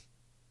down.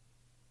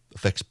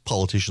 Affects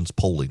politicians'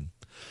 polling.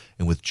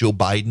 And with Joe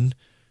Biden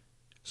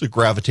as a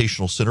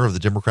gravitational center of the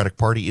Democratic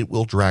Party, it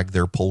will drag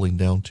their polling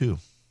down too.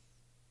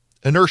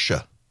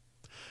 Inertia.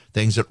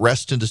 Things at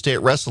rest tend to stay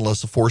at rest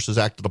unless a force is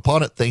acted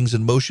upon it. Things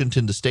in motion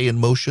tend to stay in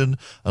motion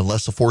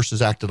unless a force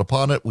is acted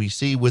upon it. We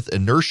see with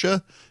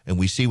inertia and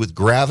we see with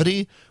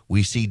gravity,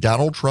 we see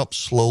Donald Trump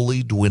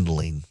slowly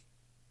dwindling.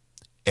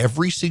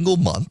 Every single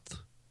month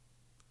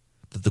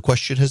that the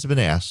question has been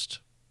asked,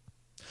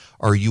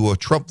 are you a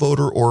Trump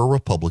voter or a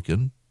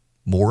Republican?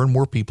 More and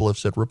more people have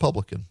said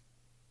Republican.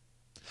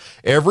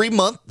 Every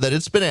month that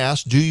it's been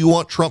asked, do you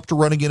want Trump to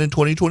run again in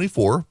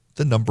 2024?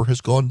 The number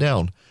has gone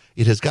down.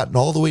 It has gotten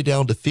all the way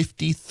down to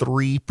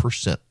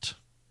 53%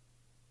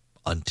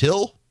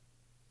 until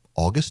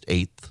August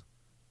 8th,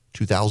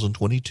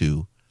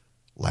 2022,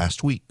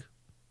 last week,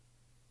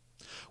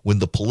 when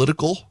the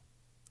political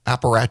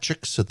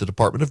apparatchiks at the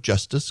Department of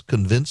Justice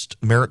convinced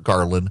Merrick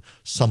Garland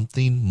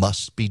something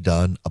must be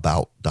done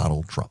about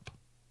Donald Trump.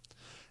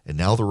 And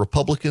now the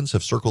Republicans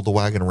have circled the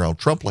wagon around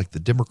Trump like the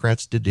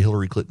Democrats did to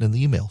Hillary Clinton in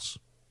the emails.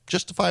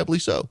 Justifiably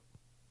so.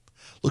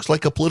 Looks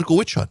like a political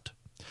witch hunt.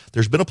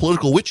 There's been a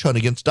political witch hunt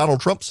against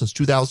Donald Trump since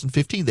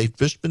 2015. They've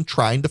just been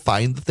trying to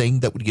find the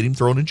thing that would get him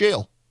thrown in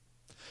jail.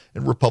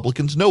 And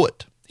Republicans know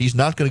it. He's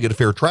not going to get a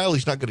fair trial.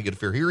 He's not going to get a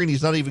fair hearing.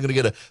 He's not even going to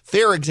get a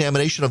fair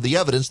examination of the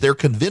evidence. They're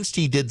convinced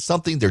he did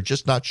something. They're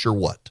just not sure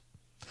what.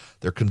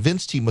 They're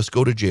convinced he must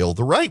go to jail.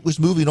 The right was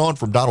moving on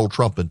from Donald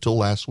Trump until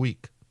last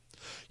week.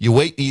 You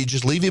wait, you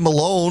just leave him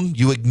alone.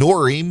 You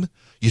ignore him.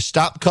 You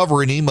stop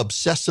covering him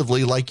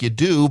obsessively like you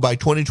do. By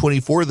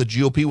 2024, the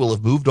GOP will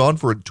have moved on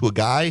to a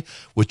guy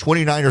with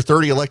 29 or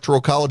 30 electoral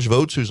college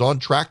votes who's on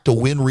track to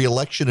win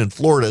re-election in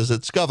Florida as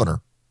its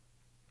governor.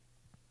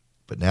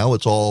 But now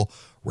it's all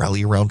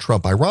rally around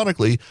Trump.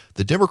 Ironically,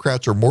 the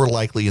Democrats are more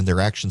likely in their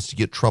actions to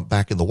get Trump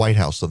back in the White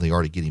House than they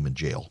are to get him in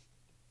jail.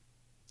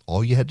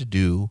 All you had to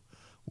do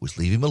was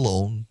leave him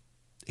alone,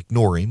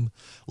 ignore him,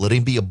 let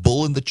him be a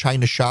bull in the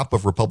china shop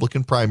of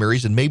Republican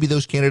primaries, and maybe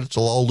those candidates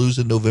will all lose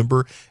in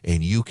November,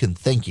 and you can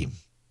thank him.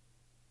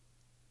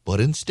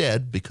 But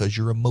instead, because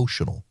you're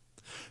emotional,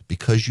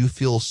 because you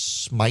feel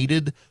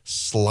smited,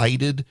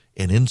 slighted,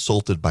 and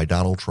insulted by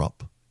Donald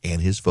Trump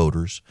and his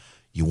voters,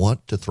 you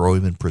want to throw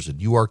him in prison.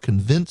 You are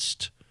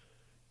convinced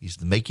he's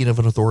the making of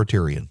an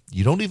authoritarian.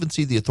 You don't even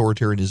see the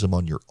authoritarianism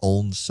on your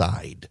own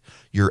side.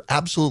 You're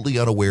absolutely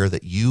unaware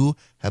that you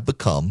have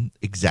become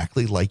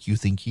exactly like you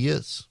think he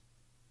is.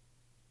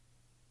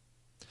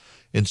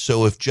 And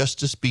so if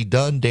justice be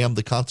done, damn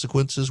the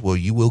consequences, well,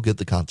 you will get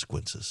the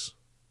consequences.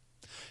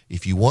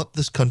 If you want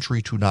this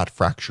country to not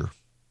fracture,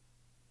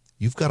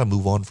 you've got to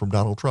move on from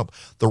Donald Trump.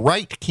 The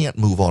right can't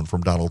move on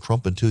from Donald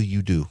Trump until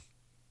you do.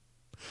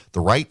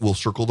 The right will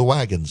circle the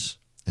wagons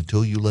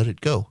until you let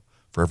it go.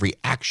 For every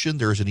action,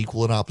 there is an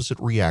equal and opposite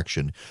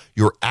reaction.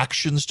 Your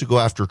actions to go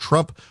after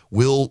Trump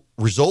will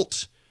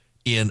result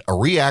in a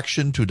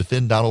reaction to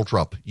defend Donald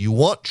Trump. You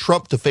want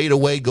Trump to fade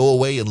away, go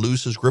away, and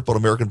lose his grip on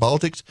American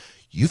politics?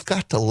 You've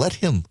got to let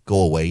him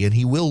go away, and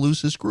he will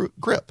lose his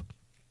grip.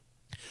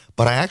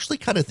 But I actually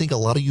kind of think a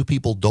lot of you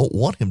people don't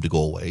want him to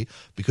go away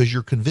because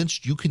you're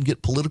convinced you can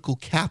get political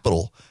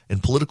capital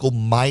and political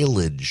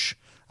mileage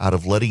out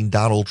of letting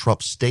Donald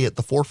Trump stay at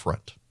the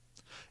forefront.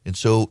 And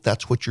so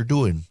that's what you're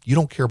doing. You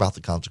don't care about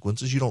the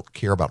consequences. You don't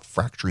care about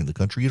fracturing the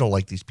country. You don't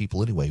like these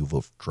people anyway who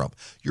vote for Trump.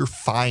 You're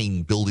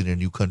fine building a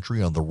new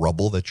country on the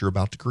rubble that you're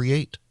about to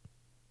create.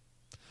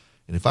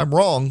 And if I'm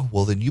wrong,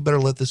 well, then you better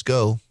let this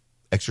go,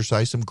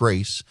 exercise some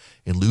grace,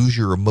 and lose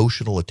your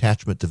emotional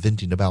attachment to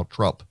venting about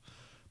Trump.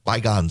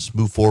 Bygones,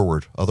 move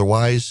forward.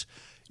 Otherwise,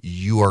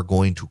 you are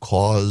going to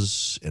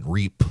cause and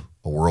reap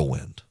a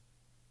whirlwind.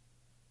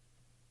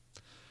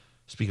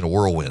 Speaking of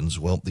whirlwinds,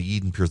 well, the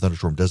Eden Pure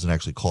Thunderstorm doesn't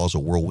actually cause a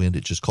whirlwind.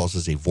 It just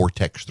causes a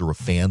vortex through a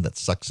fan that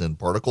sucks in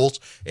particles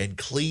and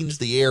cleans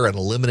the air and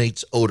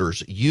eliminates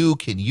odors. You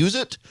can use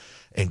it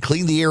and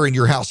clean the air in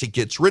your house. It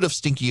gets rid of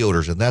stinky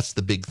odors, and that's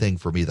the big thing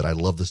for me that I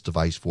love this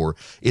device for.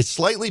 It's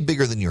slightly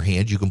bigger than your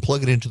hand. You can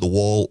plug it into the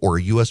wall or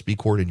a USB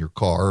cord in your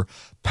car,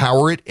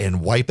 power it,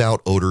 and wipe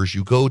out odors.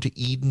 You go to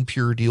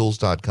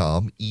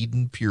EdenPureDeals.com,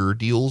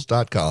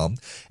 EdenPureDeals.com,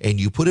 and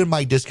you put in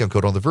my discount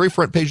code. On the very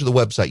front page of the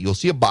website, you'll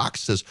see a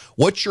box that says,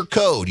 what's your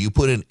code? You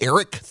put in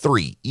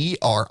ERIC3,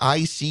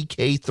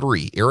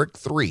 ERICK3,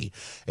 ERIC3,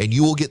 and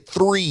you will get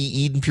 3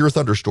 Eden Pure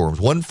Thunderstorms,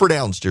 one for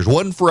downstairs,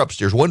 one for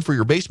upstairs, one for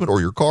your basement or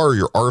your car or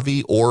your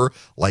RV, or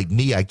like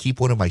me, I keep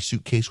one in my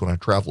suitcase when I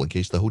travel in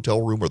case the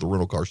hotel room or the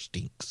rental car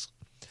stinks.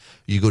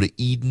 You go to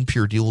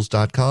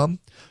EdenPureDeals.com,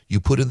 you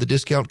put in the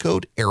discount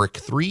code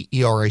ERIC3,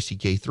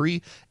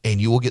 ERICK3,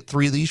 and you will get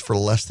 3 of these for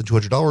less than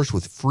 $200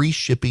 with free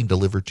shipping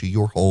delivered to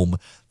your home.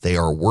 They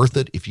are worth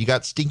it. If you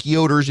got stinky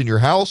odors in your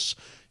house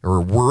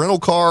or a rental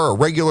car or a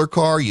regular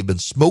car, you've been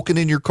smoking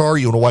in your car,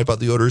 you want to wipe out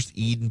the odors,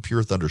 Eden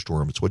Pure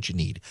Thunderstorm. It's what you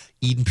need.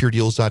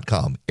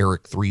 EdenPureDeals.com.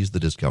 ERIC3 is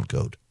the discount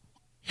code.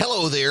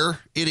 Hello there.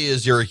 It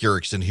is Eric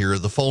Erickson here.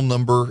 The phone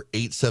number,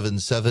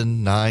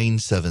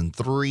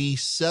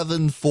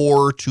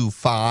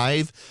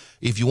 877-973-7425.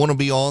 If you want to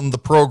be on the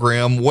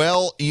program,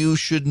 well, you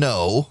should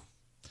know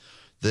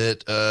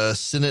that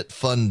Senate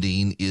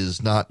funding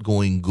is not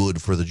going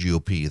good for the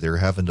GOP. They're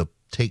having to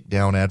take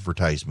down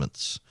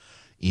advertisements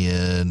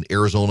in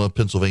Arizona,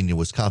 Pennsylvania,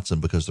 Wisconsin,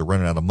 because they're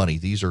running out of money.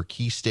 These are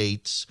key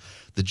states.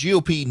 The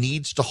GOP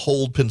needs to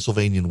hold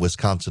Pennsylvania and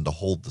Wisconsin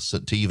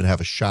to even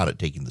have a shot at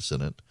taking the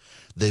Senate.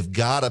 They've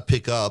got to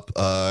pick up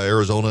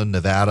Arizona,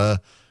 Nevada,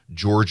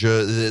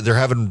 Georgia. They're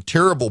having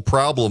terrible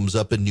problems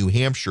up in New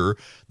Hampshire.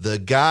 The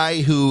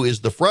guy who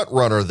is the front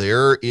runner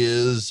there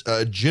is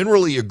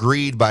generally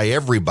agreed by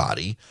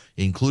everybody,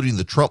 including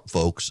the Trump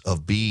folks,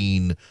 of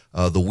being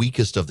the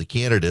weakest of the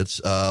candidates.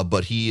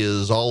 But he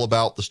is all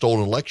about the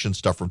stolen election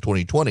stuff from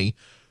 2020.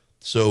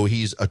 So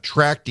he's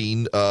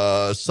attracting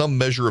some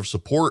measure of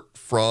support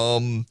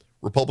from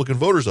Republican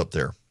voters up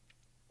there.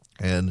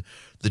 And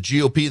the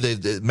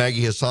GOP,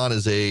 Maggie Hassan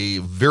is a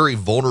very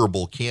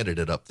vulnerable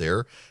candidate up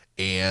there,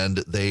 and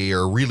they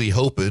are really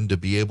hoping to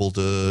be able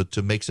to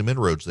make some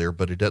inroads there,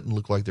 but it doesn't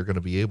look like they're going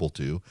to be able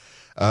to.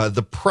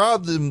 The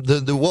problem,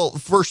 well,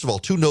 first of all,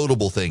 two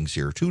notable things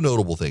here.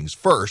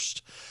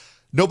 First,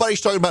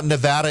 nobody's talking about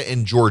Nevada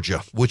and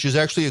Georgia, which is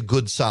actually a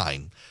good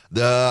sign.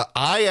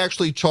 I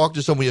actually talked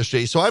to someone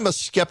yesterday, so I'm a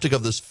skeptic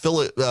of this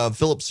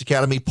Phillips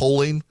Academy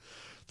polling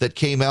that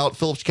came out.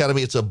 Phillips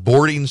Academy, it's a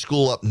boarding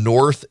school up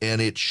north,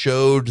 and it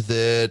showed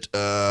that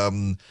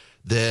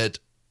that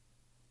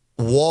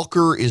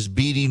Walker is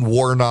beating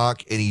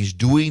Warnock, and he's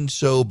doing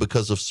so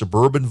because of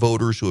suburban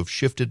voters who have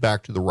shifted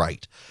back to the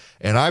right.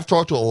 And I've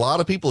talked to a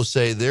lot of people who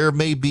say there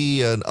may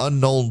be an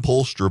unknown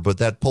pollster, but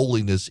that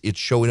polling it's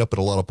showing up in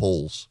a lot of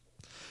polls.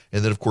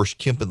 And then, of course,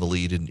 Kemp in the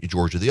lead in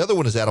Georgia. The other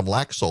one is Adam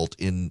Laxalt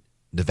in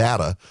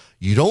Nevada.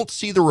 You don't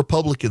see the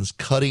Republicans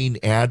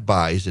cutting ad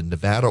buys in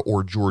Nevada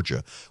or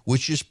Georgia,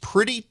 which is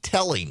pretty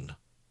telling.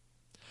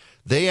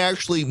 They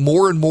actually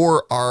more and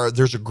more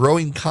there's a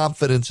growing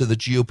confidence in the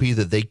GOP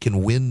that they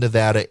can win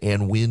Nevada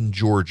and win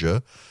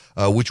Georgia,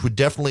 which would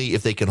definitely,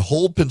 if they can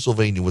hold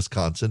Pennsylvania,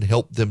 Wisconsin,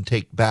 help them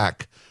take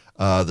back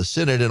the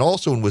Senate. And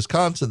also in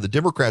Wisconsin, the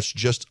Democrats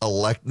just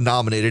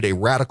nominated a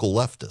radical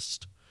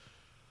leftist.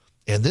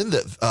 And then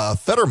the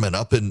Fetterman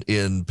up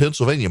in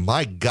Pennsylvania,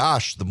 my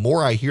gosh, the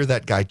more I hear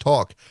that guy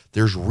talk,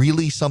 there's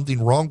really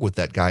something wrong with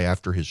that guy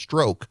after his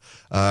stroke.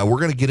 We're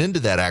going to get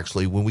into that,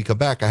 actually, when we come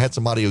back. I had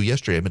some audio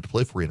yesterday I meant to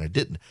play for you, and I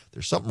didn't.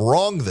 There's something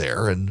wrong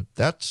there, and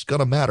that's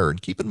going to matter.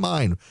 And keep in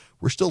mind,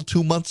 we're still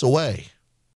 2 months away